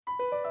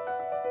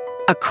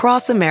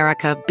Across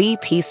America,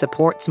 BP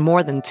supports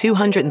more than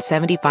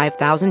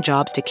 275,000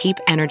 jobs to keep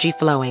energy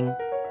flowing.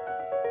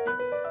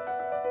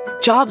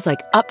 Jobs like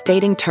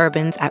updating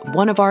turbines at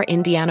one of our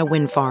Indiana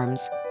wind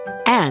farms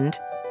and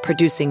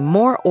producing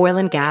more oil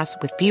and gas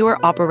with fewer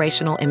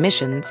operational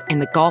emissions in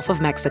the Gulf of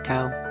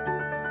Mexico.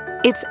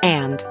 It's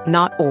and,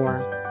 not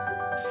or.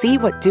 See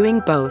what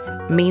doing both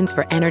means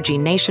for energy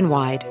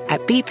nationwide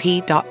at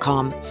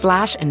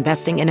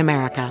bp.com/investing in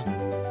America.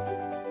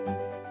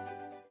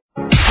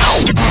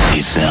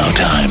 It's now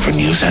time for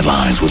news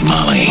headlines with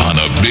Molly on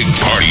a Big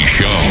Party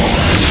Show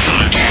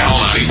on Channel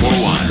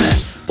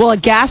 94.1. Well, a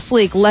gas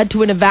leak led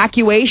to an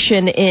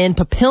evacuation in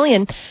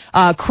Papillion.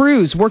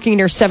 Crews working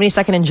near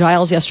 72nd and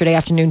Giles yesterday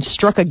afternoon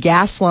struck a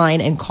gas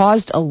line and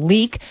caused a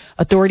leak.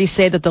 Authorities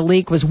say that the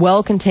leak was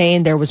well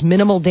contained. There was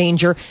minimal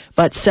danger,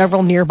 but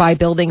several nearby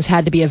buildings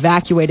had to be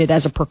evacuated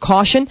as a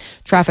precaution.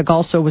 Traffic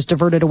also was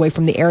diverted away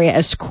from the area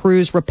as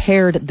crews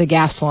repaired the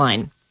gas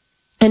line.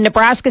 And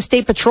Nebraska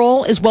State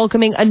Patrol is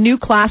welcoming a new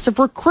class of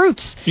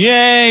recruits.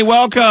 Yay,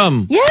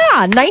 welcome.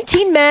 Yeah,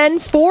 19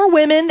 men, 4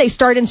 women. They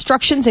start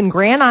instructions in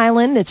Grand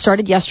Island. It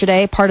started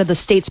yesterday, part of the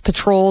state's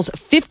patrol's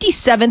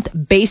 57th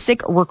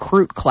basic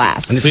recruit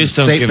class. And this is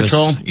State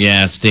Patrol?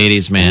 Yeah,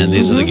 Stadies, man. Mm-hmm.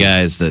 These are the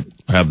guys that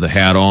have the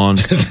hat on.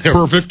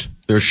 Perfect.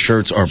 Their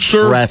shirts are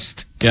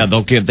pressed. Yeah,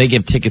 they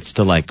give tickets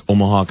to like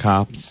Omaha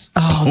cops.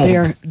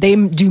 Oh, they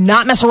do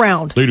not mess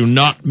around. They do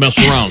not mess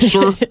around,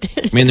 sir.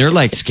 I mean, they're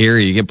like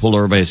scary. You get pulled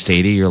over by a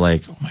Stady, you're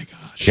like, oh my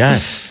gosh.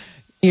 Yes.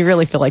 You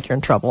really feel like you're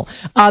in trouble.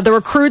 The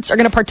recruits are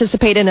going to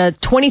participate in a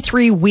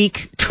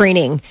 23-week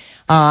training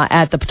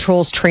at the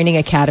Patrol's Training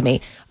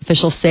Academy.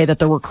 Officials say that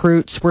the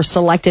recruits were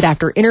selected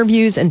after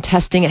interviews and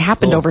testing. It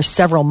happened over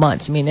several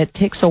months. I mean, it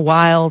takes a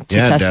while to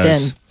test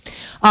in.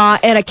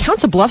 And a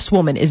Council Bluffs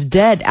woman is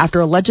dead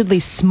after allegedly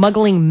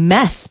smuggling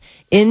meth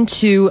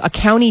into a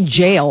county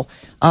jail.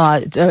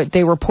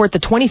 They report the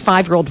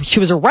 25-year-old, she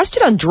was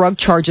arrested on drug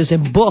charges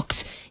and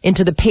booked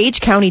into the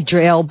Page County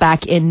Jail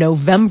back in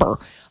November.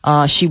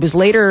 She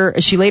later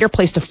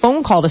placed a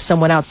phone call to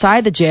someone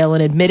outside the jail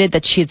and admitted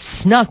that she had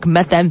snuck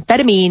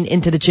methamphetamine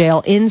into the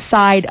jail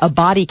inside a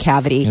body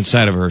cavity.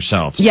 Inside of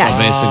herself. Yes. So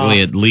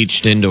basically, it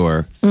leached into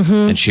her,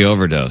 and she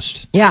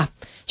overdosed. Yeah.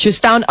 She was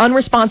found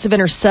unresponsive in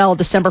her cell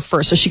December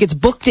 1st, so she gets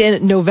booked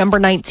in November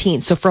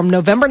 19th. So from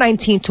November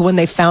 19th to when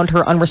they found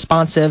her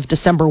unresponsive,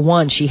 December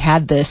 1, she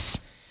had this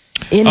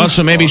in. Oh,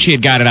 so maybe she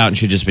had got it out and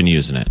she'd just been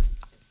using it.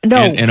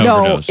 No,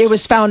 overdosed. It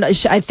was found.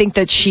 I think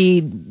that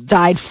she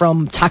died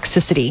from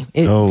toxicity,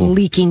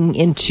 leaking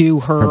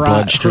into her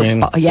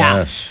bloodstream.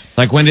 Yeah. Yes.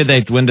 Like when did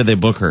they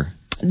book her?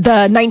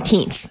 The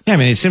 19th. Yeah, I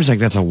mean, it seems like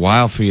that's a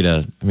while for you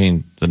to. I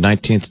mean, the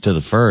 19th to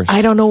the 1st.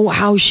 I don't know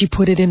how she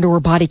put it into her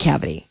body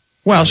cavity.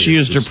 Well, she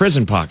used her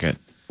prison pocket.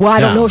 Well, I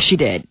don't know if she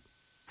did.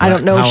 I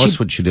don't know. How else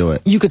would you do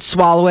it? You could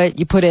swallow it.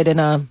 You put it in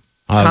a.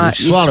 You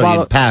swallow it,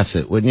 you'd pass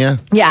it, wouldn't you?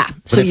 Yeah.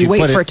 But so you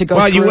wait for it to go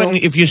through. Well, you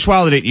wouldn't. If you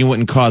swallowed it, you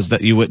wouldn't cause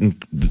that. You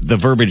wouldn't. The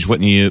verbiage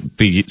wouldn't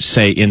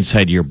say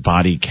inside your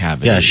body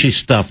cavity. Yeah, she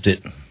stuffed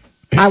it.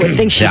 I would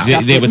think she stuffed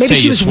it. They would Maybe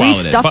say she you was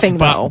swallowed restuffing, it.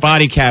 though.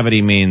 Body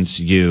cavity means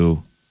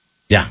you.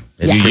 Yeah.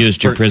 You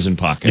used your prison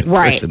pocket.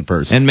 Right. Prison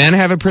purse. And men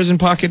have a prison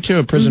pocket too,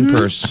 a prison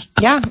purse.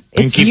 Yeah.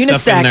 It's keep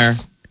unisex. Stuff in there.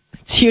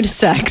 It's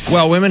unisex.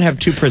 Well, women have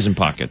 2 prison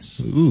pockets.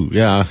 Ooh,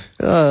 yeah.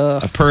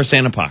 A purse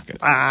and a pocket.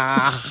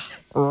 Well,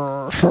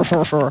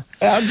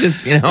 just,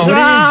 All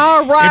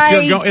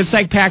right. it's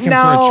like packing for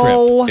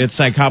a trip. It's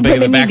like how big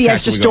of a backpack need the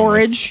extra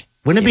storage.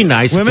 Wouldn't it be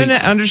nice? Women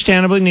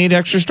understandably need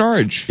extra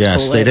storage.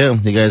 Yes, they do.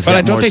 You guys but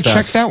got don't more they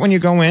stuff. check that when you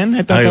go in? I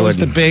thought that was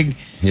the big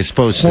You're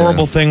supposed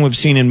horrible thing we've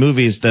seen in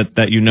movies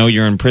that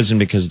you're in prison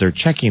because they're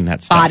checking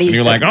that stuff. Body, and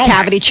you're like, oh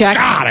cavity my check.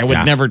 God, I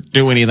would never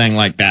do anything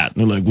like that. And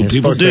they're like, well,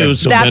 people do.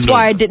 So that's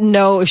why I didn't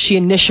know if she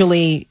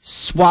initially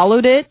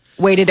swallowed it,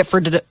 waited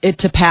for it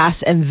to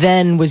pass, and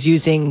then was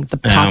using the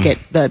pocket,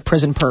 the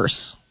prison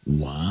purse.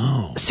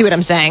 Wow. See what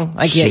I'm saying?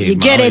 Like you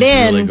get it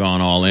in. Really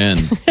gone all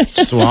in.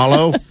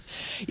 Swallow.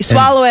 You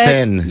swallow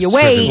it. You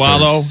wait.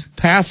 Swallow.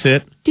 Pass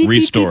it.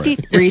 Restore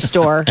it.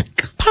 Restore.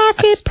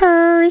 Pocket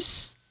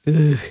purse.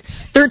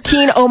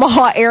 13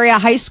 Omaha area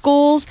high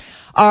schools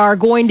are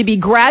going to be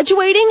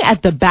graduating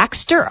at the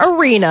Baxter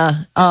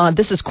Arena.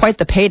 This is quite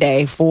the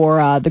payday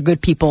for the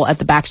good people at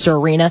the Baxter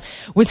Arena.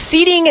 With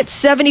seating at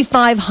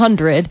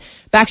 7,500,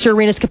 Baxter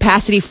Arena's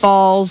capacity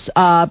falls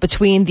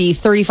between the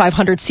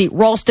 3,500-seat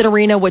Ralston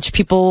Arena, which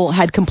people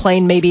had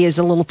complained maybe is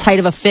a little tight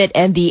of a fit,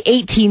 and the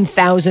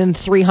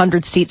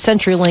 18,300-seat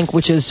CenturyLink,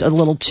 which is a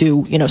little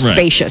too,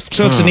 spacious.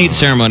 So it's a neat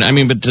ceremony. I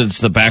mean, but does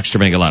the Baxter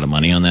make a lot of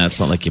money on that? It's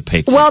not like you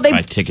pay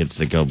buy tickets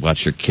to go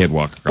watch your kid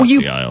walk across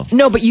the aisle.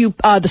 No, but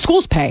the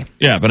schools pay.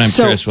 Yeah, but I'm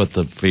curious what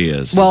the fee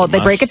is. Well, they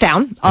break it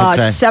down.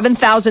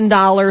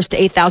 $7,000 to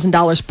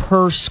 $8,000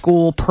 per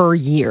school per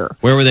year.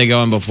 Where were they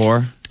going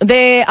before?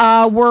 They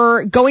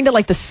were going to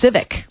like the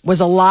Civic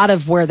was a lot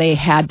of where they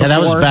had before. Yeah,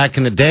 that was back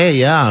in the day,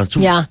 yeah.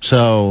 Yeah.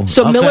 So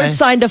okay. Millard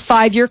signed a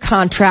 5-year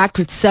contract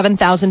with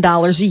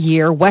 $7,000 a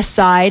year. West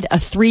Side, a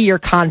 3-year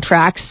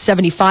contract,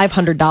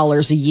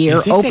 $7,500 a year.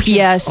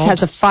 OPS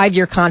has a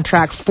 5-year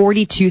contract,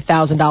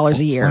 $42,000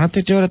 a year. Why don't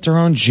they do it at their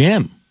own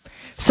gym?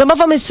 Some of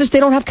them, it's just they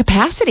don't have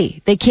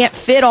capacity. They can't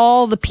fit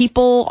all the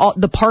people, all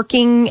the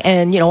parking,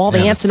 and all the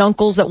aunts and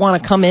uncles that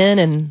want to come in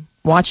and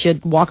watch you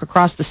walk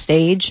across the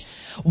stage.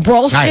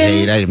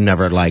 Ralston, I've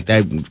never liked.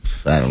 I don't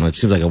know. It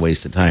seems like a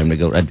waste of time to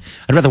go. I'd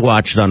rather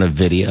watch it on a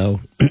video,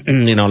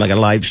 like a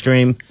live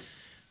stream,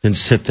 than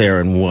sit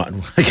there and watch.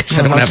 I guess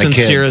I don't have a kid. How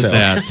sincere is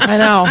that? I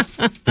know.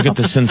 Look at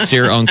the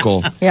sincere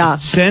uncle. Yeah.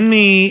 Send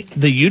me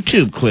the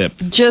YouTube clip,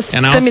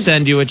 and I'll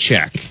send you a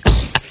check.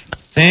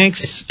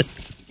 Thanks.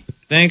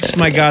 Thanks,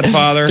 my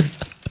godfather.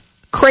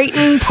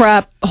 Creighton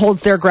Prep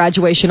holds their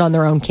graduation on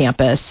their own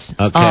campus.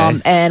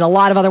 Okay. And a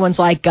lot of other ones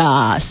like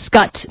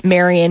Scott,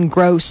 Marion,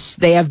 Gross,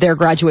 they have their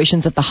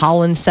graduations at the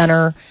Holland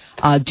Center.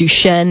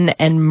 Duchesne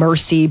and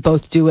Mercy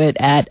both do it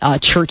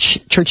at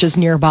churches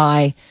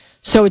nearby.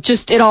 So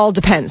it all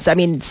depends. I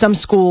mean, some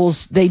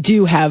schools, they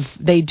do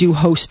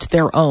host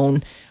their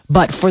own.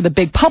 But for the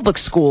big public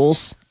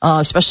schools,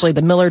 especially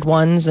the Millard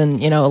ones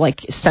and, like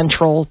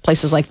Central,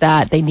 places like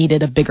that, they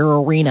needed a bigger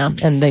arena,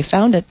 and they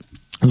found it.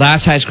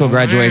 Last high school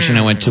graduation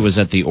I went to was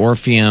at the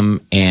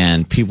Orpheum,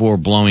 and people were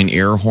blowing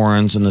air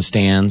horns in the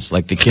stands.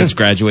 Like the kids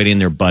graduating,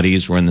 their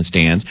buddies were in the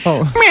stands.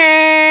 Oh.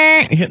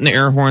 Hitting the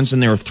air horns,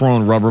 and they were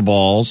throwing rubber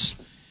balls.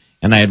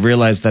 And I had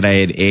realized that I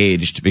had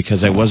aged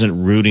because I wasn't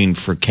rooting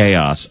for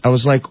chaos. I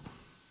was like,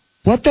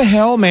 what the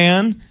hell,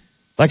 man?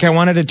 Like, I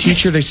wanted a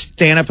teacher to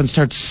stand up and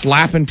start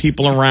slapping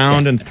people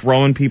around and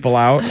throwing people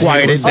out.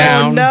 Quiet it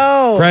down.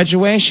 Oh, no.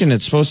 Graduation,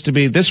 it's supposed to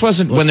be... This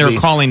wasn't when they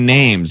were calling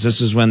names. This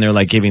is when they're,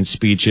 like, giving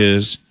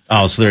speeches.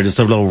 Oh, so they're just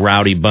a little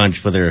rowdy bunch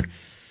for their...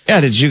 Yeah,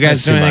 did you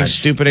guys do anything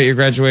stupid at your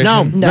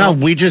graduation? No,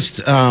 we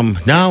just...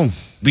 No.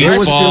 It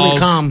was really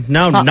calm.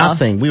 No,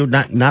 nothing. We were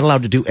not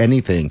allowed to do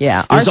anything.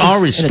 Yeah. It was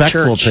all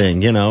respectful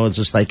thing, It's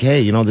just like,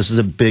 hey, this is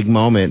a big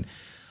moment.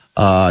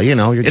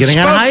 You're getting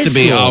out of high school. It's supposed to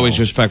be always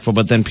respectful,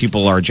 but then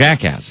people are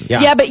jackasses.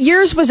 Yeah, but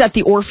yours was at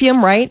the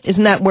Orpheum, right?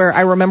 Isn't that where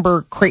I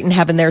remember Creighton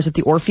having theirs at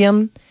the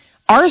Orpheum?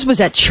 Ours was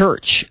at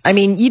church. I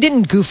mean, you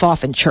didn't goof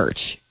off in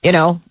church,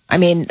 I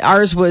mean,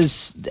 ours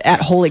was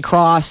at Holy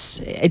Cross.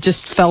 It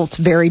just felt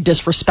very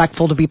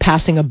disrespectful to be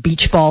passing a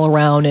beach ball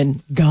around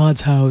in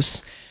God's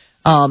house.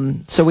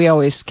 So we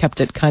always kept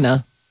it kind of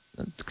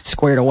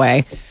squared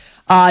away.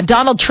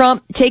 Donald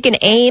Trump taking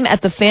aim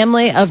at the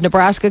family of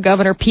Nebraska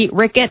Governor Pete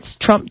Ricketts.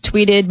 Trump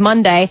tweeted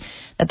Monday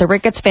that the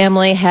Ricketts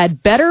family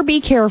had better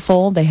be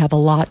careful. They have a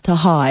lot to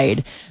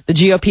hide. The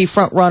GOP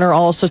frontrunner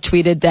also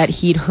tweeted that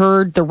he'd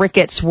heard the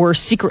Ricketts were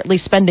secretly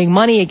spending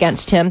money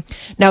against him.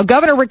 Now,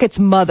 Governor Ricketts'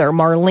 mother,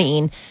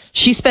 Marlene,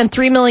 she spent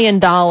 $3 million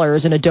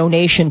in a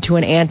donation to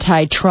an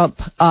anti-Trump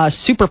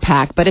super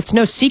PAC, but it's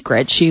no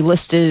secret. She's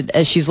listed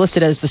as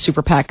the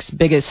super PAC's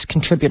biggest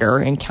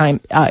contributor in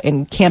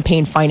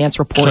campaign finance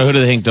reports. So who do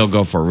they think they'll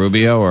go for,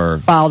 Rubio or?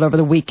 Filed over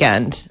the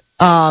weekend.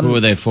 Who are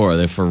they for? Are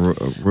they for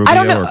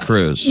Rubio or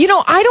Cruz?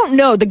 I don't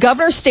know. The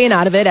governor's staying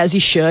out of it, as he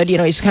should.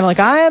 He's kind of like,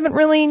 I haven't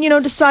really,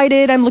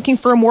 decided. I'm looking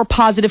for a more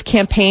positive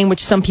campaign, which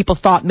some people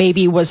thought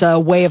maybe was a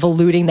way of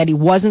alluding that he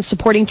wasn't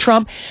supporting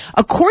Trump.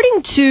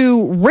 According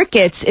to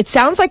Ricketts, it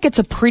sounds like it's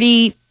a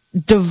pretty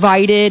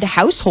divided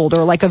household,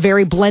 or like a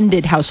very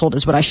blended household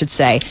is what I should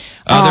say.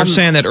 They're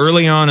saying that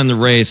early on in the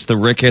race, the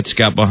Ricketts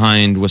got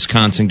behind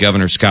Wisconsin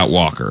Governor Scott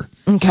Walker.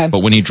 Okay. But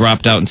when he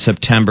dropped out in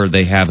September,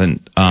 they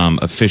haven't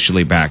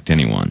officially backed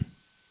anyone.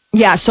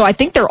 Yeah, so I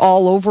think they're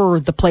all over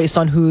the place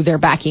on who they're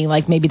backing.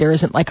 Like, maybe there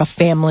isn't like a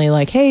family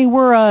like, hey,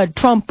 we're a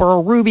Trump or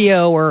a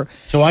Rubio or...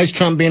 So why is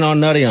Trump being all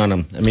nutty on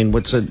him? I mean,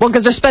 what's it? Well,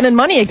 because they're spending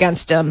money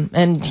against him,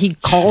 and he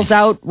calls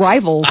out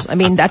rivals. I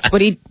mean, that's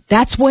what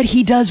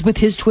he does with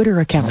his Twitter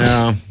account.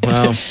 Yeah,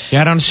 well...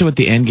 Yeah, I don't see what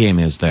the end game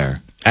is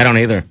there. I don't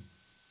either.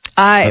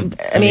 I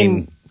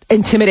mean...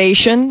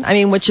 Intimidation,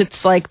 which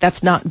it's like,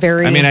 that's not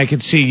very... I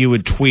could see you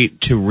would tweet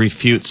to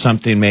refute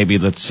something, maybe,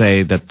 let's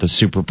say, that the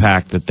super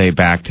PAC that they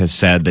backed has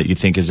said that you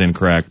think is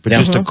incorrect. But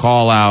just to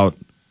call out...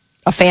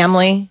 a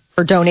family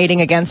for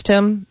donating against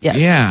him? Yes.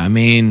 Yeah,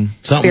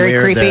 something very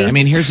weird creepy.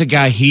 there. Here's a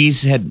guy,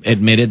 had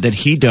admitted that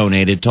he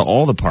donated to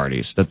all the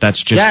parties,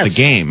 that's just the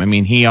game.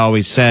 He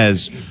always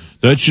says,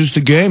 that's just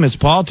the game, it's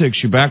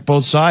politics, you back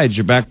both sides,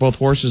 you back both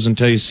horses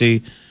until you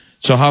see...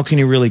 So how can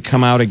you really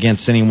come out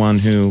against anyone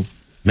who...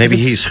 Maybe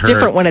he's hurt.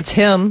 Different when it's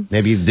him.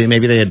 Maybe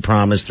they had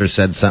promised or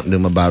said something to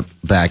him about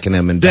backing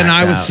him and then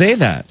I would out. say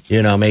that.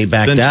 Maybe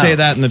backed out. Then say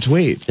that in the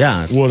tweet.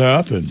 Yeah. What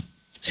happened?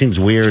 Seems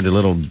weird, a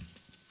little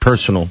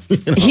personal.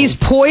 He's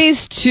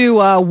poised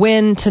to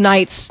win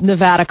tonight's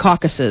Nevada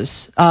caucuses.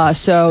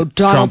 So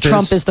Donald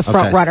Trump is the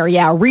front runner.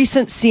 Yeah,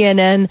 recent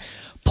CNN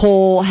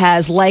poll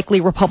has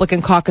likely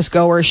Republican caucus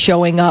goers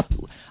showing up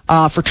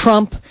for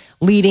Trump,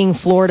 leading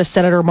Florida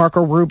Senator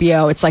Marco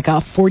Rubio. It's like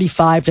a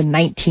 45 to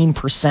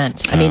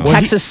 19%. I mean,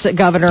 Texas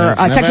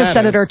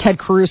Senator Ted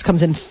Cruz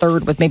comes in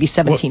third with maybe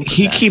 17%. Well,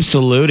 he keeps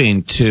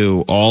alluding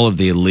to all of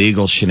the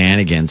illegal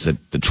shenanigans that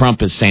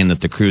Trump is saying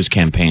that the Cruz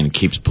campaign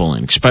keeps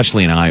pulling,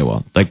 especially in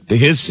Iowa. Like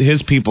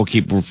his people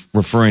keep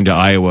referring to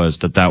Iowa as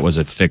that was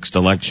a fixed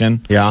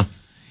election. Yeah.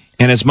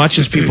 And as much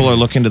as people are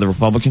looking to the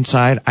Republican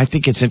side, I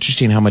think it's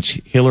interesting how much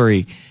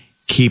Hillary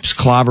keeps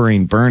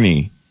clobbering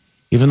Bernie.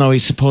 Even though he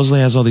supposedly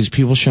has all these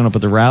people showing up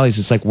at the rallies,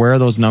 it's like, where are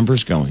those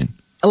numbers going?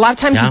 A lot of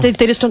times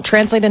they just don't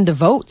translate into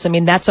votes. I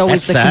mean, that's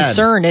always the sad.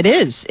 concern. It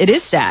is. It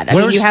is sad. I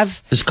mean,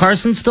 is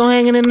Carson still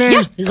hanging in there?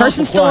 Yeah,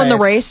 Carson's still in the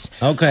race.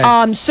 Okay.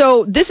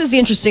 So this is the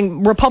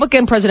interesting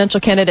Republican presidential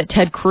candidate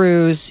Ted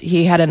Cruz.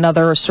 He had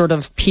another sort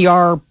of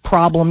PR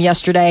problem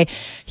yesterday.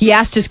 He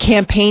asked his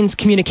campaign's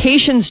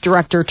communications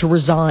director to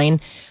resign.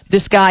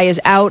 This guy is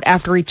out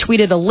after he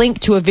tweeted a link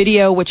to a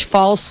video which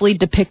falsely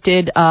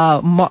depicted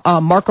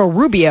Marco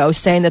Rubio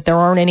saying that there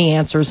aren't any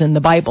answers in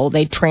the Bible.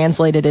 They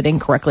translated it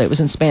incorrectly. It was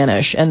in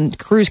Spanish. And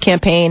Cruz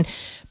campaign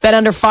been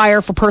under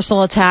fire for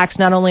personal attacks,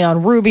 not only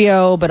on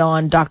Rubio, but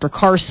on Dr.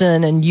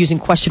 Carson, and using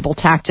questionable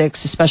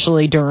tactics,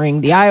 especially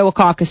during the Iowa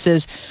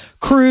caucuses.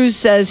 Cruz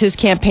says his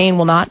campaign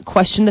will not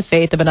question the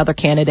faith of another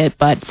candidate,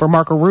 but for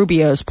Marco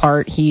Rubio's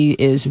part, he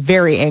is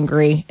very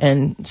angry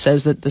and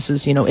says that this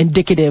is,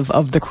 indicative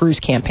of the Cruz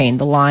campaign,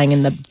 the lying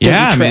and the dirty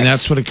I mean, tricks.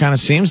 that's what it kind of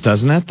seems,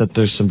 doesn't it? That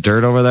there's some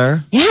dirt over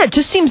there? Yeah, it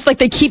just seems like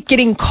they keep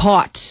getting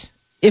caught.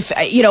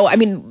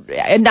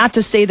 And not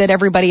to say that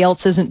everybody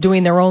else isn't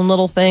doing their own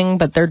little thing,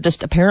 but they're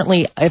just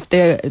apparently, if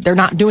they're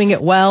not doing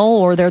it well,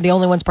 or they're the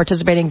only ones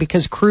participating,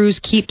 because Cruz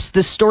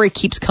this story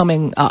keeps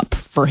coming up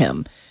for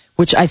him,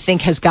 which I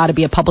think has got to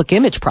be a public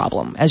image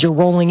problem as you're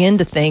rolling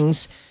into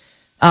things.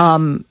 There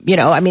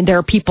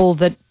are people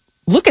that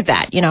look at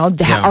that,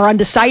 are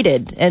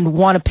undecided and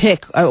want to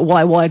pick,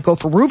 will I go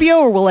for Rubio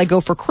or will I go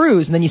for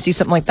Cruz? And then you see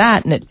something like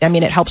that, and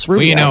it helps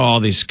Rubio. Well,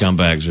 all these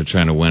scumbags are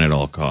trying to win at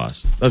all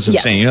costs. That's what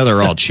I'm saying.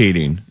 They're all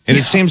cheating. And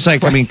it seems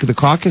like, the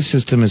caucus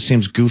system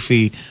seems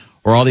goofy,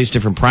 or all these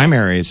different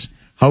primaries.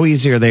 How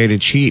easy are they to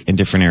cheat in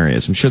different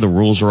areas? I'm sure the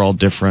rules are all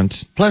different.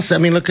 Plus,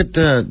 look at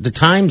the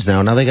Times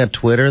now. Now they got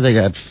Twitter. They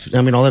got,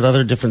 all that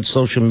other different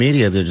social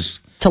media. They're just...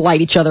 To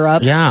light each other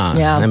up.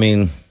 Yeah.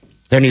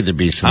 There need to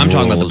be some I'm rules.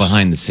 talking about the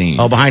behind the scenes.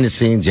 Oh, behind the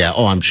scenes, yeah.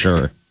 Oh, I'm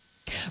sure.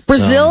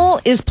 Brazil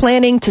is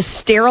planning to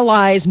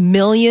sterilize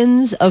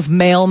millions of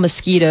male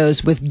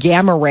mosquitoes with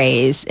gamma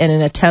rays in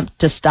an attempt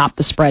to stop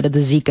the spread of the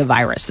Zika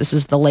virus. This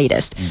is the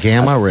latest.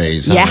 Gamma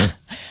rays, huh? Yeah.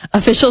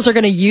 Officials are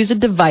going to use a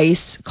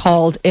device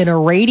called an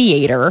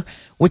irradiator,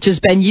 which has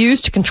been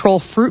used to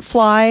control fruit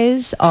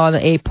flies on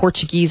a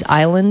Portuguese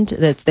island.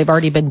 They've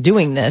already been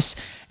doing this.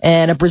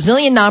 And a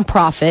Brazilian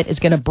nonprofit is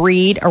going to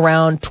breed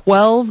around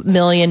 12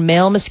 million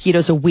male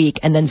mosquitoes a week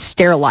and then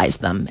sterilize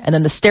them. And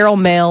then the sterile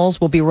males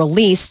will be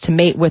released to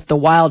mate with the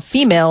wild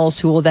females,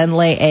 who will then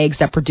lay eggs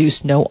that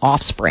produce no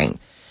offspring.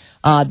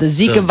 The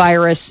Zika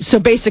virus, so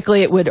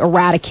basically it would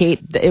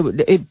eradicate,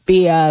 it'd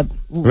be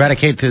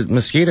eradicate the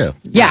mosquito.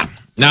 Yeah.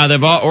 Now,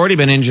 they've already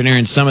been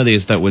engineering some of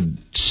these that would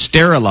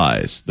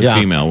sterilize the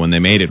female when they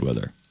mated with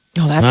her.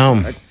 Oh,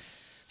 that's good.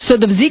 So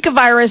the Zika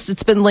virus,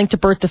 it's been linked to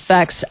birth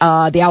defects.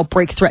 The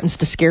outbreak threatens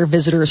to scare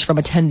visitors from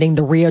attending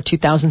the Rio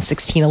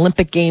 2016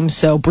 Olympic Games.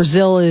 So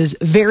Brazil is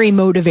very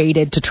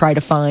motivated to try to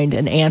find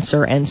an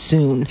answer, and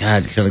soon.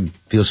 God, kind of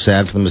feel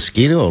sad for the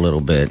mosquito a little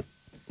bit.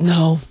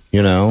 No.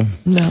 No.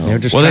 They're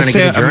just trying to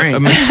get a drink.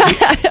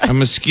 A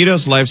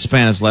mosquito's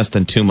lifespan is less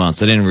than 2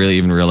 months. I didn't really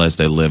even realize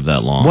they live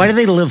that long. Why do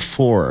they live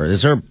for?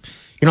 Is there...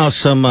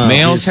 some...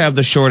 Males have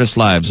the shortest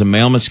lives. A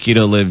male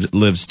mosquito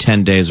lives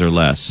 10 days or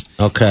less.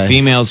 Okay.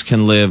 Females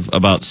can live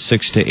about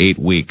 6 to 8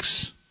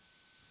 weeks.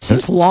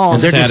 Seems long.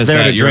 And they're just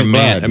there to you're a drink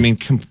man.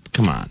 blood.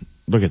 Come on.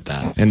 Look at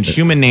that. In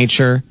human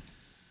nature,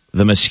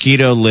 the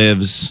mosquito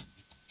lives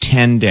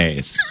 10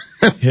 days.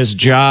 His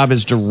job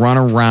is to run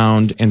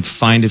around and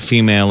find a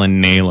female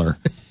and nail her.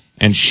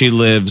 And she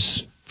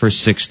lives for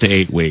 6 to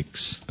 8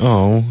 weeks.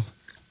 Oh.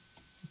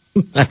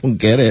 I don't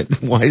get it.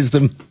 Why is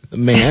the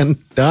man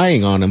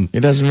dying on him? It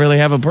doesn't really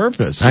have a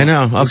purpose. I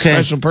know. Okay.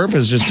 The special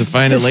purpose is just to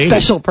find a lady.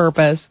 Special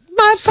purpose.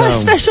 My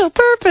special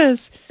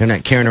purpose. They're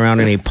not carrying around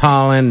any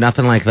pollen,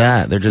 nothing like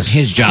that. They're just...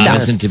 His job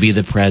isn't to be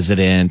the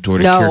president or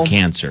to cure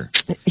cancer.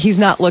 He's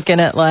not looking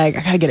at, I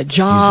gotta get a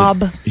job.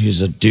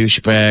 He's a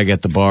douchebag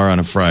at the bar on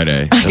a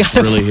Friday. That's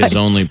really his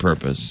only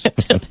purpose.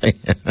 I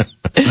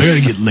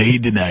gotta get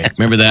laid tonight.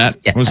 Remember that?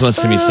 When was the last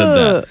time you said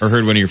that? Or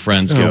heard one of your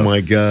friends go, oh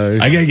my God.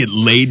 I gotta get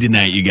laid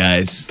tonight, you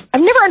guys.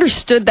 I've never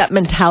understood that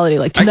mentality.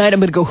 Tonight I'm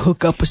gonna go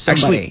hook up with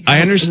somebody. Actually,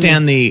 I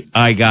understand the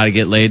I gotta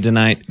get laid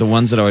tonight. The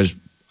ones that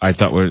I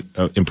thought were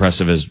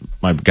impressive is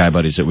my guy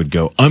buddies that would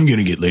go, I'm going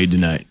to get laid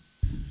tonight.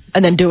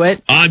 And then do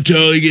it. I'm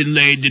totally getting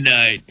laid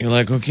tonight. You're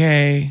like,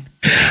 okay.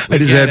 I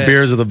just had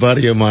beers with a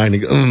buddy of mine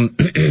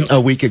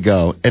a week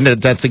ago. And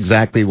that's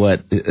exactly what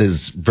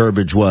his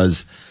verbiage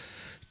was.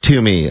 to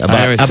me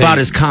about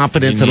his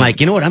confidence and like,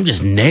 you know what, I'm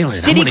just nailing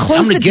it. Did he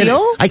close the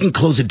deal? I can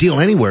close a deal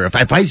anywhere.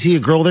 If I see a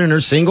girl there and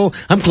they're single,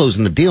 I'm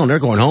closing the deal and they're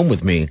going home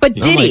with me. But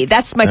did he?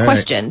 That's my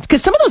question.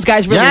 Because some of those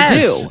guys really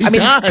do. I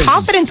mean,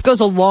 confidence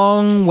goes a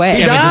long way.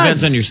 Yeah, but it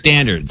depends on your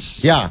standards.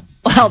 Yeah.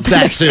 Well,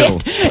 that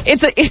too.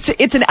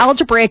 It's an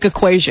algebraic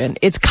equation.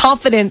 It's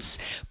confidence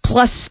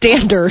plus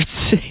standards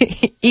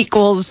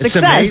equals success.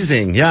 It's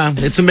amazing. Yeah,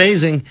 it's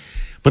amazing.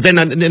 But then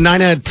 9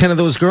 out of 10 of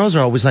those girls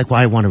are always like, well,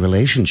 I want a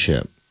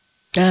relationship.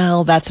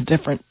 Well, that's a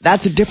different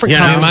conversation.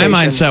 Yeah, my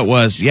mindset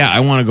was, I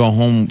want to go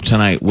home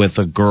tonight with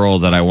a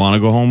girl that I want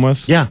to go home with.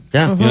 Yeah.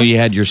 Mm-hmm. You know, you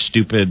had your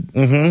stupid...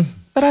 Mm-hmm.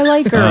 But I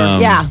like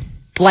her.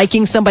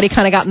 Liking somebody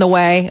kind of got in the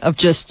way of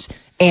just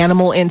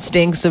animal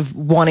instincts of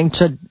wanting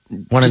to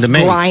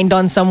grind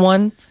on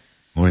someone.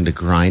 Wanting to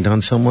grind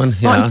on someone?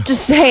 Yeah. Well, I'm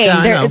just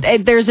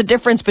saying, there's a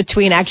difference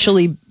between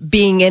actually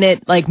being in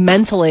it, like,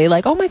 mentally,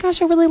 like, oh, my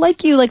gosh, I really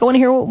like you. Like, I want to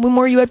hear what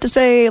more you have to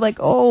say. Like,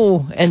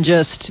 and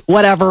just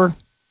whatever.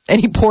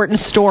 Any port in a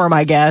storm,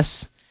 I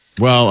guess.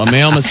 Well, a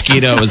male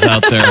mosquito is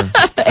out there.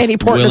 Any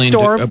port in a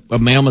storm? A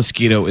male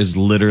mosquito is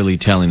literally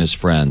telling his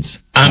friends,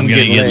 I'm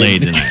going to get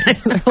laid tonight.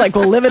 Like,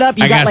 well, live it up.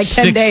 You got like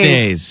 10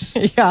 days.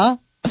 Yeah.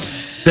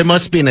 There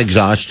must be an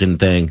exhaustion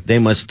thing. They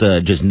must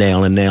just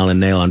nail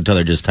until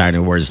they're just tired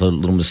and wear this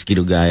little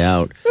mosquito guy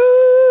out.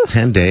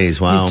 10 days,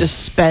 wow. He's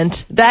just spent.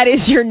 That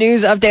is your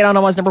news update on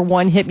Omaha's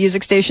 #1 hit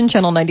music station,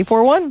 Channel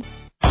 94.1.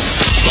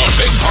 The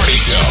Big Party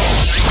Show.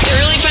 They're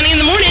really funny in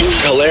the morning.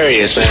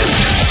 Hilarious, man.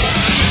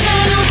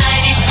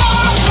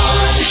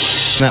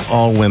 Not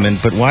all women,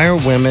 but why are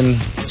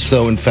women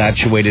so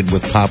infatuated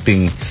with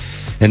popping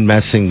and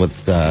messing with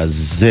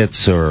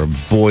zits or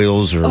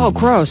boils or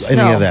gross. any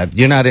of that?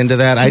 You're not into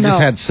that? I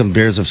just had some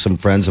beers of some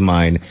friends of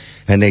mine,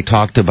 and they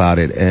talked about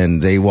it,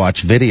 and they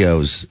watch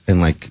videos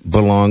and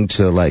belong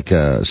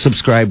to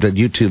subscribe to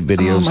YouTube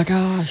videos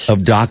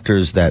of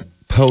doctors that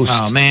post.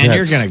 Oh man,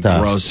 you're gonna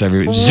gross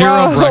everybody. Gross.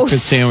 0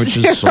 breakfast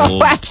sandwiches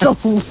sold.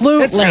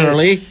 Absolutely. It's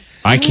early.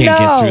 I can't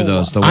get through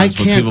those. The ones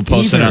where people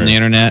post it on the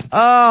internet.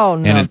 Oh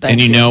no!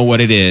 And you know what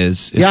it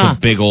is? It's a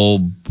big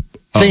old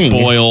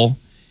boil,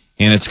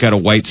 and it's got a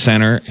white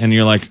center, and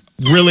you're like,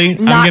 really?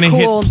 I'm going to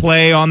hit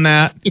play on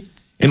that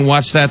and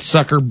watch that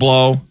sucker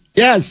blow?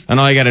 Yes. And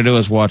all I got to do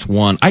is watch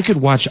one. I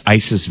could watch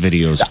ISIS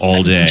videos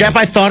all day. Jeff,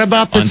 I thought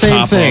about the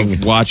same thing. On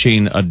top of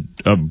watching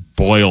a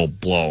boil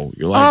blow.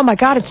 You're like, oh my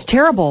God, it's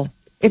terrible.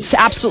 It's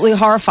absolutely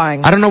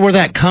horrifying. I don't know where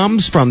that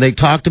comes from. They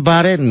talked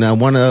about it, and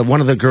one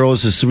of the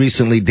girls is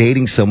recently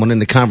dating someone,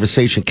 and the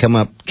conversation came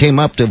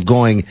up to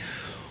going,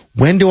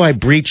 when do I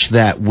breach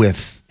that with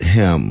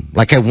him?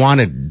 Like, I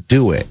want to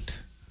do it.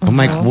 I'm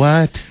like,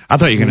 what? I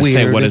thought you were going to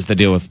say, what is the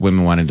deal with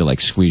women wanting to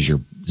squeeze your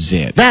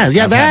zit? I've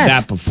had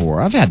that before.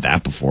 I've had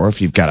that before.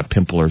 If you've got a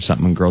pimple or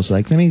something, and girls are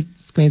like, let me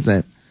squeeze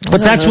it. But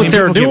that's what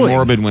they're doing. Get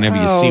morbid whenever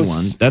you see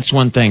one. That's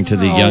one thing to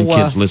the young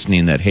kids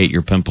listening that hate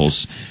your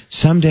pimples.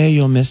 Someday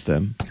you'll miss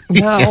them.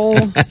 No.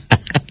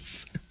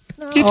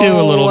 You do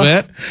a little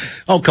bit.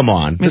 Oh, come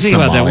on. Think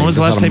about that. When was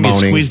the last time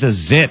you squeezed a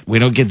zit? We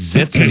don't get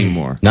zits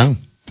anymore. No.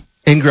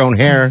 Ingrown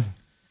hair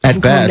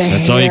at best.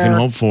 That's all you can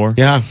hope for.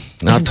 Yeah.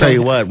 And I'll tell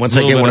you what. Once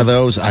I get one of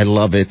those, I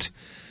love it.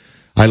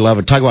 I love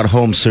it. Talk about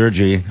home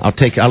surgery.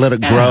 I'll let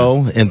it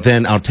grow, and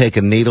then I'll take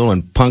a needle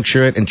and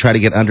puncture it and try to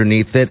get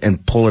underneath it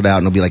and pull it out,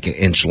 and it'll be like an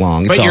inch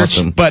long. It's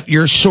awesome. But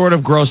you're sort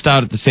of grossed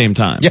out at the same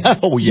time. Yeah,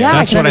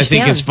 That's what I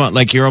think is fun.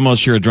 Like your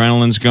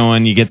adrenaline's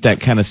going. You get that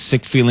kind of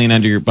sick feeling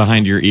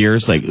behind your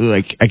ears, like, ooh,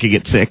 I could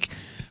get sick.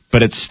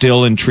 But it's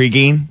still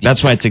intriguing.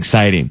 That's why it's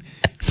exciting.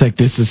 It's like,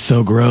 this is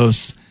so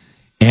gross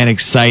and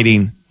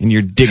exciting, and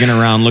you're digging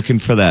around looking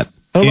for that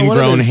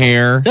ingrown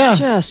hair. Yeah.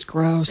 Just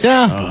gross.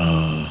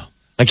 Yeah.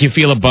 Like you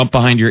feel a bump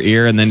behind your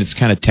ear, and then it's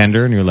kind of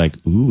tender, and you're like,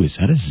 "Ooh, is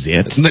that a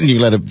zit?" And then you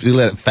let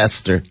it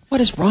fester. What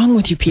is wrong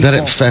with you people?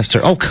 Let it fester.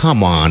 Oh,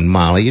 come on,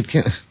 Molly. You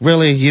can't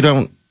really. You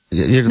don't.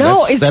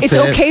 It's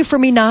okay for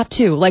me not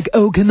to. Like,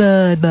 oh, come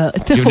on. No.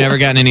 You've never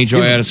gotten any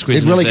joy out of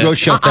squeezing. It really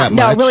gross you up that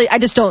much. No, really, I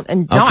just don't.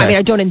 No, I mean,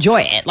 I don't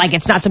enjoy it. Like,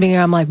 it's not something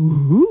I'm like,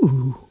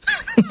 ooh.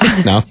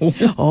 No.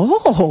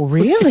 Oh,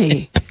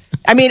 really?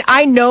 I mean,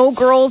 I know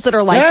girls that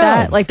are like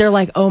that. Like, they're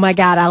like, oh, my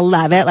God, I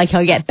love it. Like,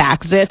 he'll get back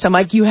zits. I'm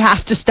like, you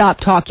have to stop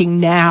talking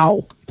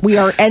now. We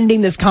are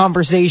ending this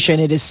conversation.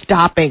 It is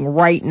stopping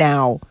right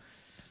now.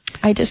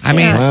 I just can't.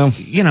 I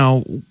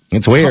mean,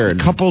 it's weird.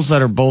 Couples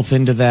that are both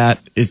into that,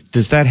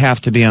 does that have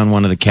to be on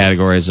one of the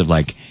categories of,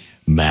 like,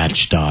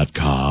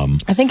 Match.com?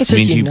 I think it's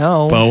just, you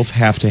both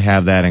have to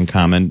have that in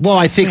common. Well,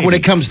 I think when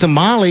it comes to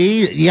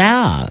Molly,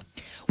 yeah.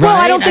 Well,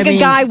 right? I don't think a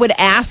guy would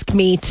ask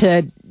me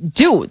to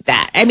do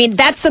that. I mean,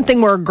 that's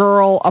something where a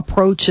girl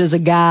approaches a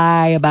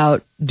guy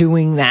about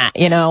doing that,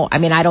 I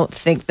mean, I don't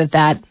think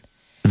that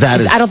is,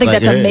 I don't think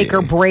that's a make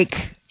or break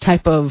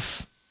type of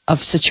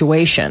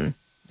situation.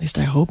 At least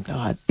I hope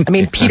not. I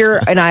mean, Peter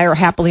and I are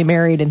happily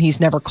married, and he's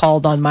never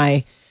called on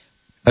my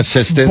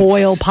assistant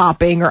boil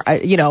popping or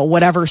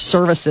whatever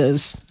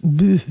services.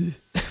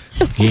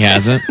 He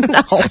hasn't?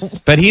 No.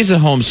 But he's a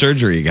home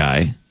surgery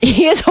guy.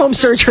 He is home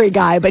surgery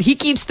guy, but he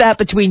keeps that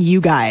between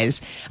you guys.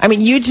 I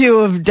mean, you two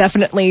have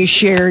definitely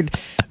shared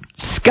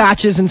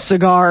scotches and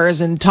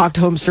cigars and talked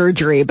home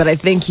surgery, but I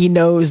think he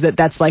knows that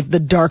that's like the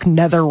dark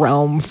nether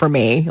realm for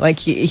me. Like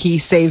he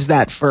saves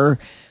that for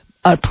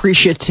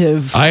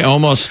appreciative.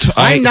 I'm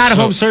not a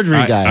home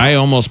surgery guy. I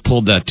almost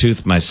pulled that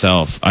tooth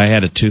myself. I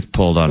had a tooth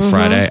pulled on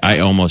Friday. I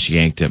almost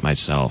yanked it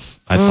myself.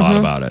 I thought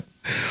about it.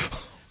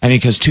 I mean,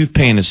 because tooth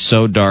pain is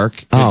so dark,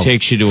 it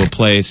takes you to a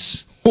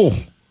place.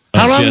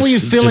 How long were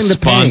you feeling the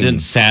pain?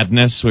 Despondent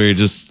sadness, where you're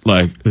just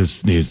like,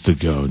 this needs to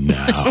go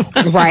now.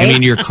 Right? I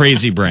mean, your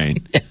crazy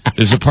brain.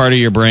 There's a part of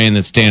your brain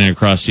that's standing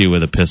across to you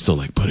with a pistol,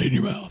 like, put it in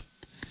your mouth.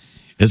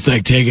 It's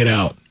like, take it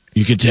out.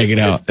 You can take it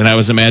out. And I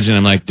was imagining,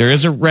 I'm like, there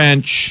is a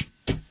wrench.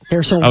 I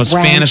was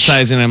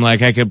fantasizing. I'm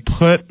like, I could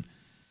put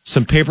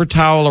some paper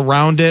towel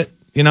around it,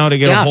 to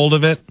get a hold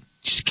of it.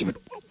 Just give it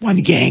one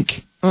yank.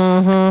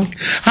 Mm-hmm.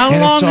 How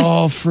long? It's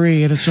all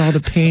free, and it's all the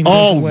pain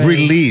goes away.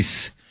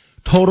 Release.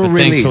 Total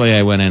release. Thankfully,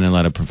 I went in and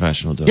let a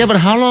professional do it. Yeah, but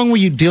how long were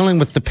you dealing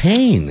with the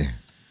pain?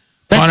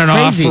 That's on and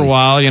crazy. off for a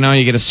while. You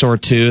get a sore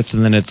tooth,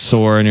 and then it's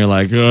sore, and you're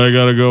like, oh, I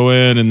got to go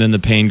in, and then the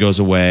pain goes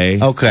away.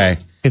 Okay.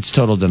 It's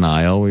total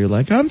denial, where you're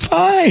like, I'm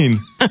fine.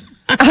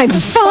 I'm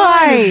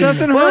fine. It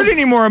doesn't hurt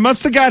anymore. I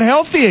must have got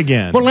healthy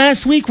again. Well,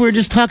 last week we were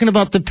just talking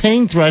about the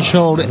pain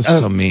threshold. That was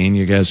so mean,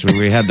 you guys.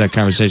 We had that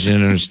conversation. I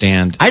didn't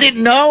understand. I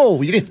didn't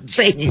know. You didn't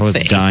say anything. I was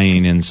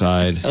dying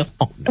inside.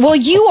 Well,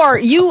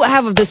 you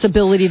have this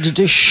ability to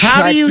just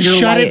How do you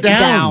shut it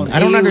down? I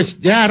don't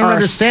understand. Yeah, I don't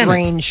understand.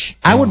 Strange.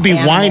 I would be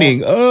whining.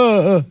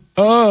 We'd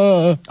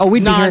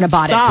be hearing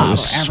about it. It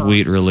was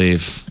sweet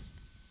relief.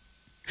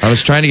 I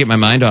was trying to get my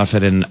mind off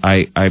it, and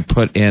I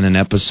put in an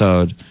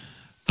episode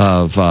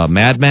of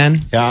Mad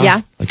Men.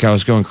 Yeah. Like, I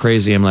was going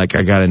crazy. I'm like,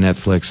 I got a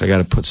Netflix. I got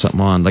to put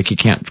something on. Like, you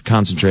can't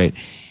concentrate.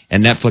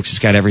 And Netflix has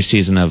got every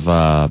season of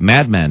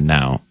Mad Men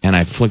now. And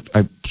I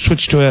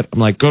switched to it. I'm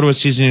like, go to a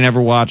season you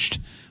never watched.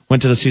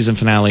 Went to the season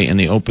finale, and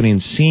the opening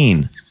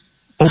scene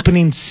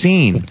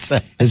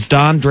is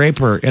Don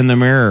Draper in the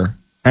mirror.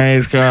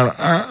 And he's got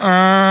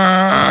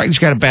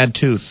a bad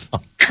tooth.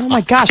 Oh,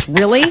 my gosh.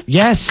 Really?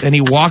 Yes. And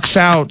he walks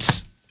out.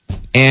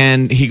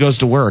 And he goes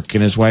to work,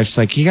 and his wife's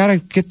like, you got to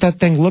get that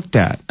thing looked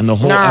at. And the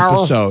whole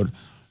episode,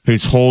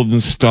 he's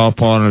holding stuff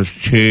on his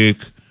cheek.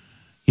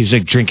 He's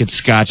like drinking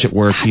scotch at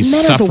work. He's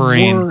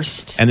suffering. The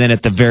worst. And then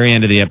at the very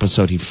end of the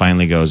episode, he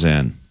finally goes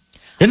in.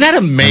 Isn't that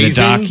amazing? And the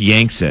doc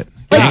yanks it.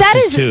 Like,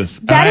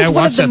 I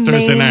watched that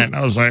Thursday night, and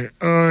I was like,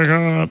 oh, my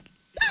God.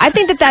 I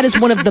think that is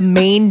one of the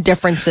main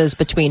differences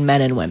between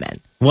men and women.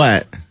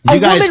 What?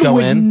 You guys go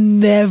in?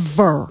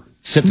 Never.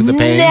 Sit through the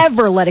pain?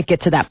 Never let it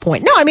get to that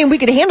point. No, I mean, we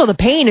could handle the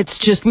pain. It's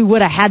just we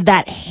would have had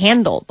that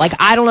handled. Like,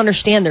 I don't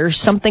understand. There's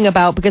something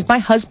about, because my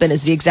husband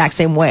is the exact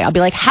same way. I'll be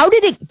like, how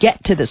did it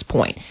get to this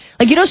point?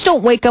 Like, you just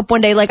don't wake up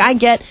one day. Like, I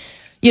get,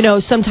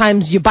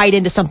 sometimes you bite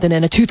into something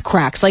and a tooth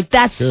cracks. Like,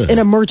 that's an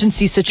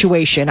emergency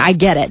situation. I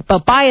get it.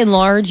 But by and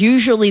large,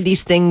 usually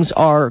these things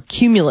are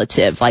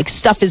cumulative. Like,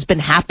 stuff has been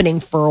happening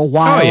for a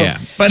while. Oh, yeah.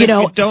 But if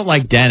you don't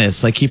like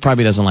dentists, like, he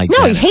probably doesn't like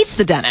dentists. No, he hates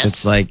the dentist.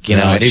 It's like,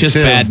 it's just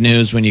bad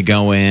news when you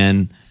go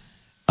in.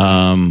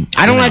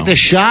 I don't like the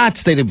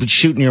shots they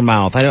shoot in your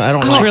mouth. I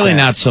don't like It's really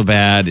that. not so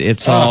bad.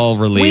 It's all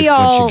relief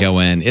once you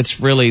go in.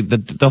 It's really,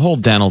 the whole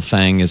dental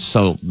thing is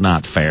so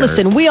not fair.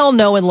 Listen, we all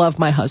know and love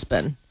my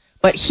husband.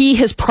 But he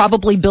has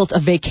probably built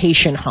a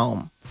vacation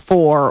home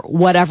for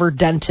whatever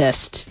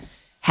dentist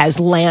has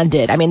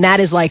landed. I mean, that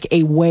is like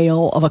a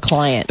whale of a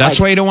client. That's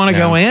why you don't want to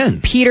go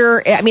in.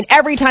 Peter, I mean,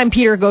 every time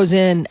Peter goes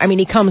in, I mean,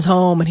 he comes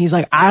home and he's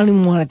like, I don't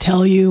even want to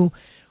tell you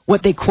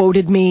what they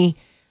quoted me.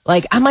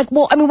 Like, I'm like,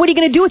 well, I mean, what are you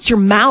going to do? It's your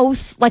mouth.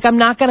 Like, I'm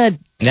not going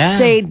to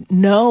say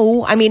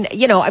no. I mean,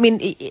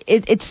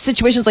 it's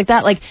situations like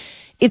that. Like,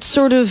 it's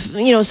sort of,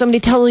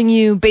 somebody telling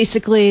you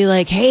basically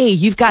like, hey,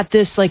 you've got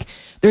this, like,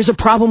 there's a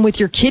problem with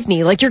your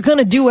kidney. Like, you're going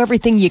to do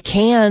everything you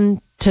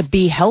can to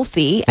be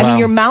healthy. I mean,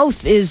 your mouth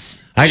is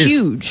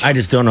huge. I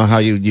just don't know how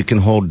you can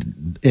hold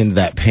in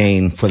that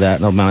pain for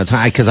that amount of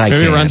time. Because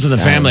Maybe it runs in the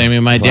family. I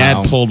mean, my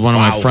dad pulled one of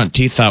my front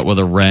teeth out with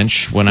a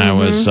wrench when I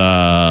was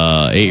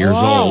 8 years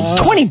old.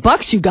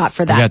 $20 you got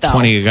for that, I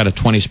got a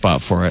 20 spot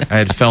for it. I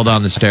had fell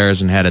down the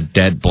stairs and had a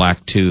dead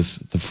black tooth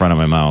at the front of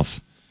my mouth.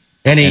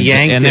 And he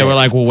yanked it. And they were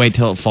like, well, wait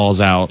till it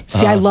falls out. See,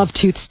 I love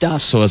tooth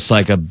stuff. So it's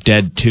like a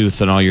dead tooth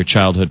in all your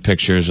childhood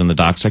pictures, and the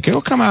doc's like,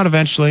 it'll come out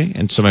eventually.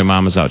 And so my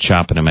mom was out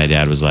shopping, and my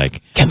dad was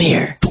like, come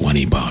here.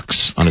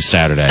 $20 on a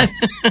Saturday.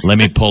 Let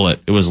me pull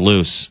it. It was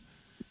loose.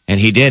 And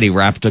he did. He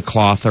wrapped a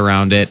cloth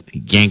around it,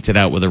 yanked it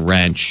out with a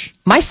wrench.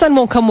 My son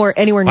won't come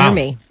anywhere near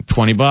me.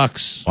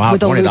 $20. Wow,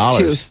 with a $20.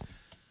 loose tooth.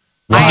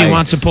 Why he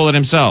wants to pull it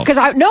himself?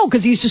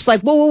 Because he's just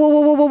like,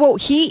 whoa.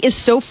 He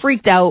is so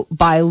freaked out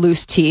by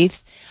loose teeth.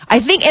 I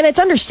think, and it's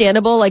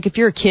understandable, like if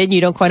you're a kid and you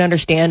don't quite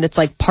understand, it's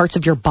like parts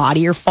of your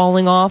body are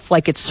falling off.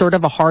 Like it's sort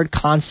of a hard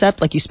concept.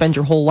 Like you spend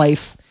your whole life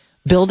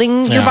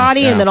building your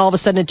body, and then all of a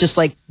sudden it just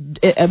like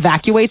it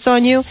evacuates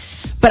on you.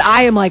 But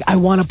I am like, I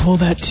want to pull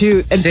that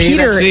too. And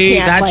Peter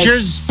can't. That's like, your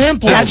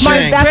pimple. That's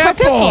my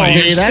pimple.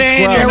 You're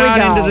saying There you're we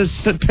not go. into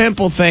this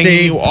pimple thing.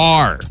 You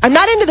are. I'm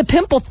not into the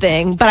pimple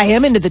thing, but I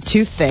am into the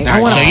tooth thing. I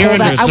want to so you're pull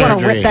that. into I want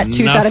to surgery. rip that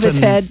tooth out of his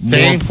head.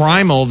 More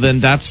primal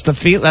than that's the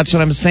feel. That's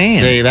what I'm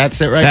saying. See,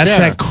 that's it right That's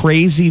there. that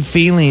crazy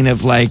feeling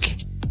of like,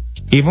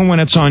 even when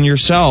it's on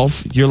yourself,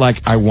 you're like,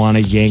 I want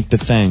to yank the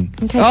thing.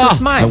 Okay, so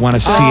it's mine. I want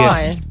to see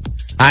it.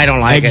 I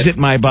don't like Exit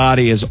my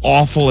body, as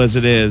awful as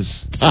it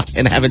is.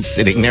 and have it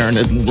sitting there in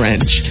a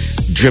wrench,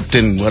 dripped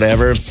in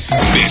whatever.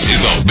 This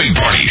is a Big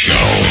Party Show.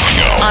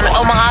 On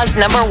Omaha's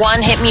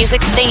 #1 hit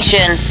music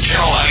station.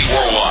 Channel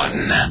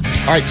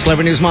 941. All right,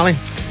 celebrity news, Molly.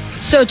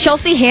 So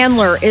Chelsea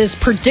Handler is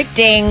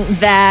predicting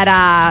that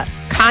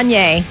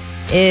Kanye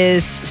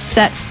is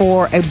set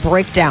for a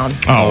breakdown.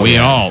 Oh, we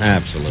all.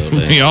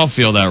 Absolutely. We all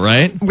feel that,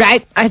 right?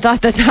 Right? I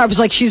thought that, I was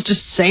like, she's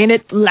just saying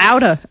it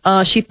louder.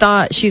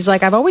 She's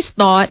like, I've always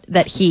thought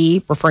that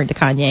he, referring to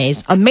Kanye,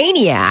 is a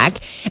maniac,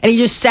 and he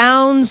just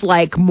sounds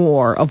like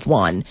more of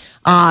one.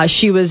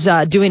 She was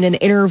doing an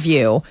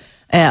interview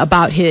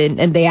about him,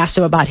 and they asked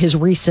him about his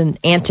recent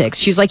antics.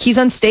 She's like, he's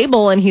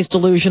unstable and he's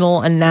delusional,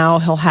 and now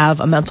he'll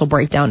have a mental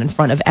breakdown in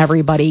front of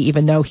everybody,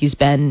 even though he's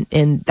been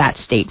in that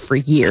state for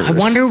years. I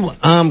wonder,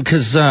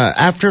 because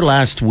after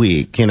last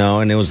week,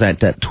 and it was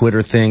that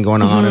Twitter thing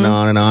going on and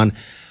on and on,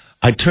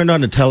 I turned on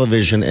the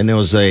television and there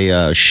was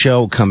a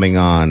show coming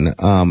on,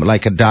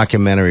 like a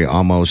documentary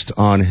almost,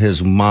 on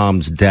his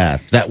mom's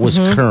death. That was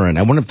current.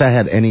 I wonder if that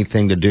had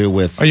anything to do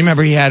with... Oh, you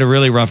remember he had a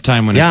really rough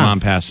time when his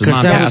mom passed. His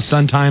mom passed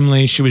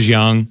untimely. She was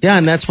young. Yeah,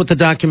 and that's what the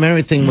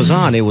documentary thing was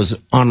on. It was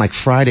on like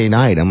Friday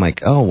night. I'm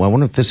like, I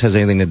wonder if this has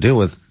anything to do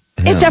with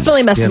him. It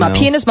definitely messed him up.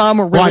 He and his mom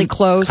were really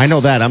close. I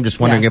know that. I'm just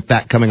wondering if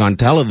that coming on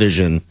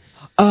television...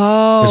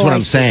 Oh, is what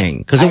I'm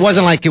saying. Because it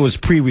wasn't like it was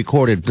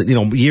pre-recorded,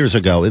 years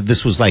ago.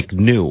 This was like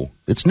new.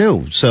 It's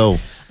new. So,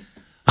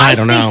 I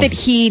don't know.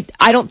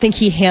 I don't think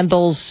he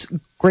handles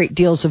great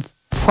deals of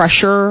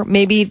pressure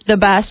maybe the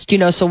best,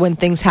 so when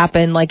things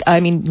happen,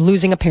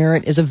 losing a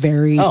parent is a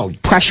very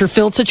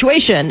pressure-filled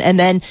situation. And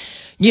then,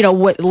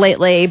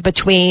 lately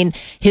between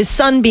his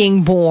son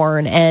being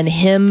born and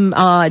him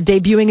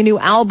debuting a new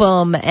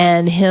album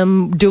and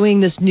him doing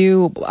this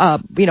new,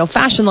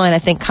 fashion line, I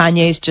think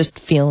Kanye's just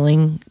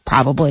feeling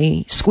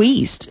probably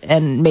squeezed,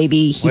 and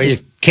maybe he you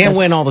can't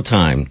win all the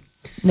time.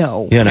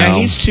 No. Yeah,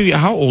 he's too.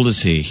 How old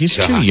is he? He's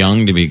too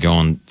young to be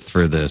going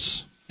through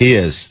this. He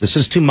is. This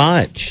is too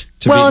much.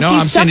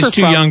 I'm saying he's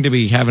too young to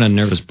be having a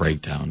nervous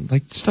breakdown.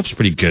 Like, stuff's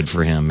pretty good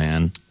for him,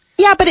 man.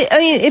 Yeah, but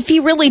if he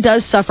really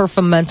does suffer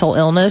from mental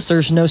illness,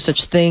 there's no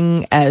such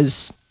thing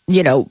as,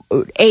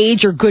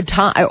 age or good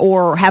time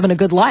or having a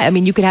good life. I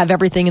mean, you could have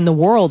everything in the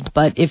world,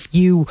 but if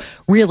you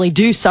really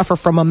do suffer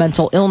from a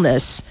mental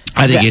illness...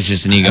 I think he's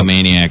just an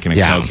egomaniac and a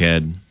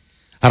cokehead.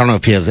 I don't know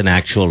if he has an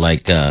actual,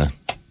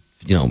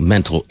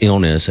 mental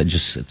illness.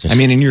 I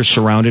mean, and you're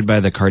surrounded by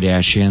the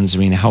Kardashians. I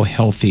mean, how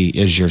healthy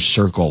is your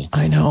circle?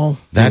 I know.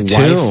 That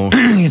too.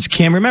 It's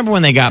Kim. Remember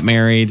when they got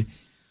married?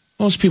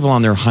 Most people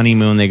on their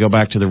honeymoon, they go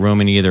back to the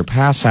room and you either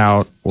pass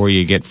out or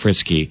you get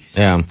frisky.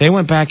 Yeah. They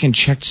went back and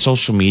checked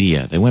social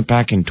media. They went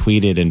back and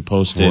tweeted and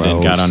posted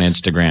and got on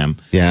Instagram.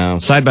 Yeah.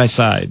 Side by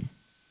side.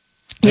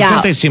 Yeah.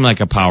 Don't they seem like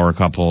a power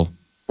couple?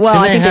 Well,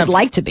 I think they'd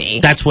like to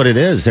be. That's what it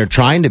is. They're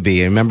trying to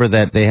be. Remember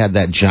that they had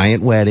that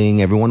giant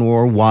wedding. Everyone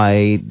wore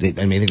white. But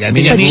Jay-Z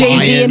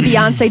and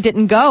Beyonce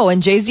didn't go.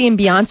 And Jay-Z and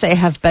Beyonce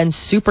have been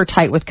super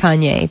tight with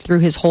Kanye through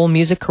his whole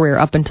music career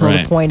up until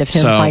the point of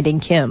him finding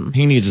Kim.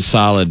 He needs a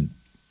solid...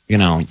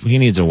 he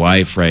needs a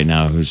wife right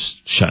now who's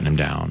shutting him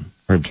down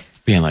or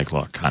being like,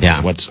 look, honey,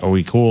 are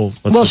we cool?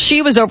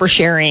 She was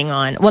oversharing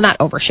not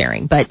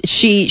oversharing, but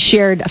she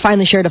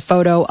finally shared a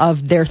photo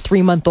of their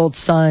 3-month-old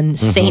son,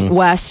 Saint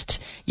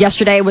West.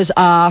 Yesterday was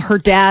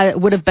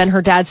would have been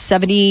her dad's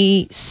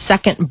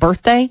 72nd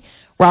birthday,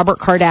 Robert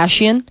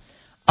Kardashian.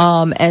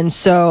 And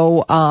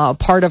so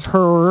part of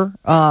her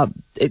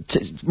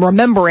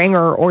remembering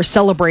or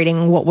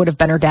celebrating what would have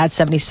been her dad's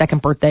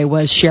 72nd birthday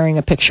was sharing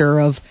a picture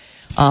of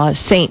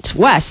Saint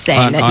West,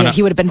 saying that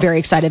he would have been very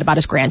excited about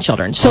his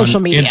grandchildren.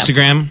 Social media.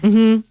 Instagram?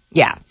 Mm-hmm.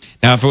 Yeah.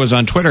 Now, if it was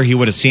on Twitter, he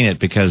would have seen it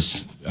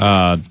because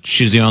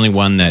she's the only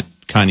one that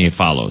Kanye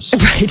follows.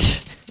 Right.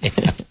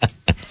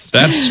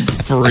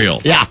 That's for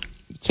real. Yeah.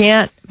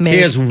 Can't make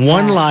He has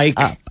one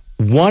up.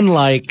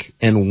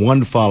 and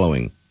one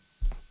following.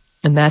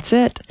 And that's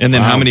it. And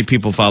then how many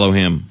people follow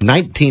him?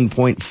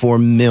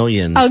 19.4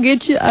 million. I'll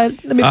get you. Let me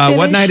finish.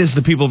 What night is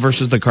the People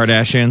versus the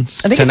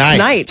Kardashians? I think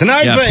Tonight. it's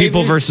tonight. Yeah, baby.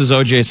 People versus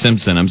O.J.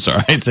 Simpson. I'm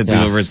sorry. I said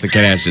People versus the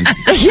Kardashians.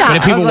 Yeah, but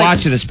if people I was like-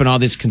 watch it, it's been all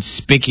these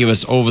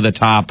conspicuous,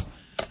 over-the-top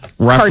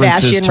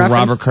references Kardashian to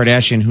Robert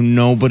Kardashian, who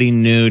nobody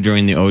knew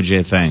during the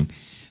O.J. thing.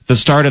 The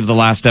start of the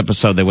last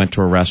episode, they went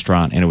to a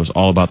restaurant, and it was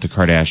all about the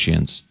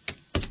Kardashians.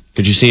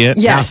 Did you see it?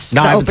 Yes.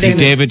 No, I the haven't opening. seen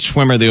David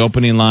Schwimmer, the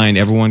opening line,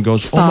 everyone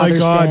goes, "Oh my Father's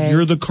God, Day.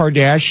 you're the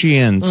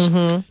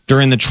Kardashians."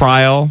 During the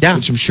trial,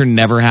 which I'm sure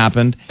never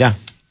happened. Yeah.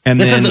 And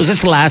Was then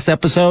this the last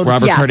episode?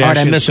 Robert Yeah. All right, I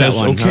Kardashian missed says, that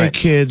one. "Okay, All right.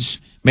 kids,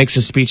 makes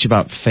a speech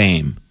about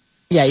fame.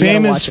 Yeah, you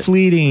fame gotta is watch it.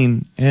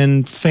 fleeting,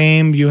 and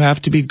fame, you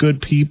have to be good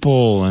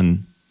people.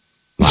 And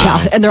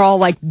Yeah, and they're all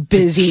like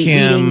busy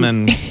Kim eating.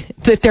 and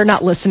That they're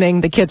not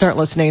listening. The kids aren't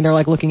listening. They're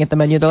like looking at the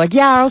menu. They're like,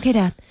 yeah, okay,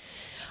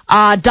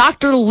 Dad.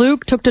 Dr.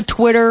 Luke took to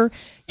Twitter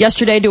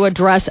yesterday to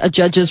address a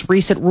judge's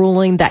recent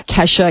ruling that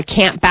Kesha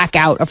can't back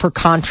out of her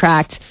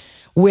contract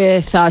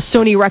with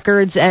Sony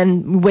Records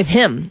and with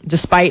him,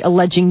 despite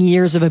alleging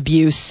years of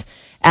abuse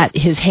at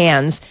his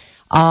hands.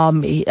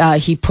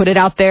 He put it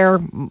out there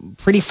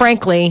pretty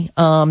frankly.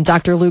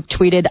 Dr. Luke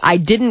tweeted, "I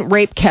didn't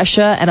rape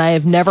Kesha and I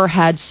have never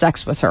had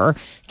sex with her.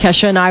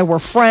 Kesha and I were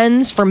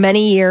friends for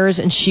many years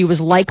and she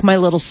was like my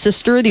little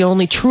sister. The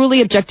only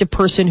truly objective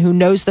person who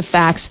knows the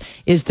facts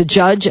is the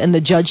judge, and the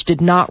judge did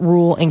not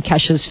rule in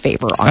Kesha's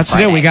favor on that's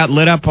Friday." it. We got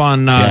lit up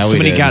on,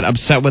 somebody did. got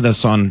upset with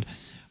us on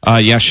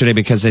yesterday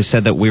because they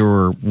said that we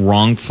were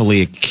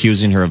wrongfully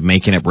accusing her of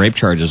making up rape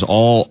charges.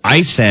 All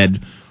I said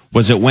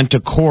was it went to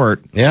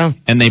court,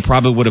 and they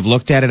probably would have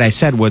looked at it. I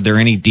said, were there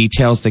any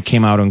details that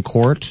came out in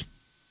court?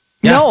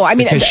 No, I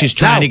mean, because she's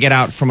trying no. to get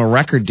out from a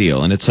record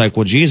deal, and it's like,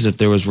 well, geez, if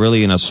there was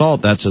really an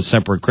assault, that's a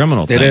separate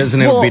criminal thing. It is,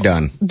 and it would be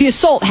done. The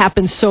assault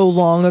happened so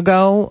long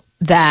ago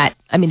that,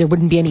 I mean, there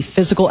wouldn't be any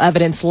physical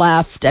evidence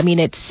left. I mean,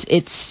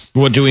 it's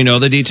Well, do we know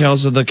the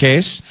details of the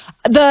case?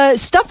 the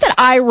stuff that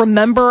I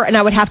remember, and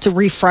I would have to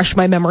refresh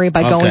my memory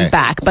by going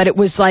back, but it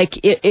was like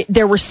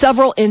there were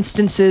several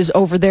instances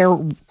over their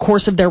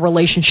course of their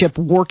relationship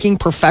working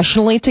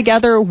professionally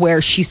together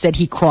where she said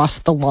he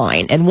crossed the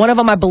line. And one of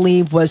them, I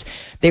believe, was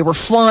they were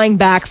flying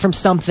back from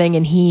something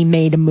and he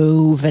made a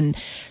move. And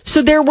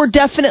so there were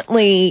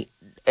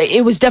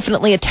it was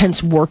definitely a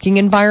tense working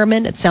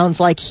environment. It sounds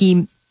like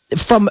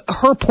from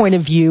her point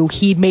of view,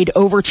 he made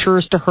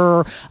overtures to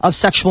her of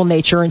sexual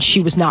nature and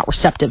she was not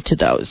receptive to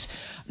those.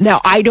 Now,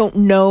 I don't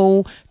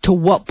know to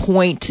what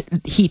point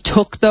he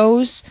took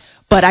those,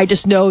 but I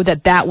just know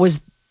that was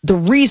the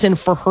reason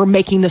for her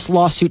making this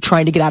lawsuit,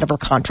 trying to get out of her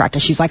contract.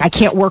 And she's like, I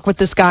can't work with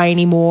this guy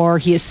anymore.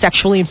 He has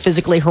sexually and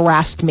physically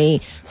harassed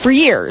me for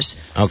years.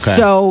 Okay.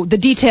 So the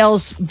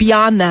details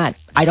beyond that,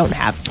 I don't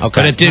have. Okay.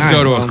 But it did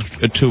All go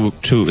right,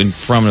 to in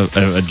front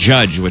of a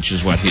judge, which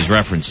is what he's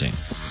referencing.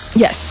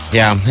 Yes.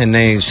 Yeah, and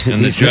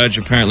the judge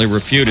apparently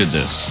refuted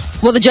this.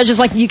 Well, the judge is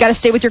like, you got to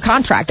stay with your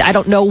contract. I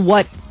don't know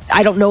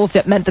if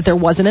it meant that there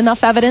wasn't enough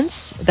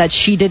evidence, that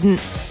she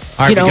didn't,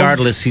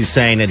 regardless, he's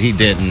saying that he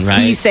didn't,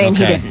 right? He's saying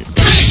he didn't.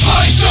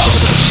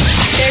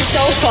 They're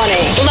so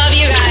funny. Love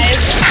you guys.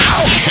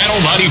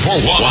 Channel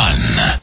 94.1.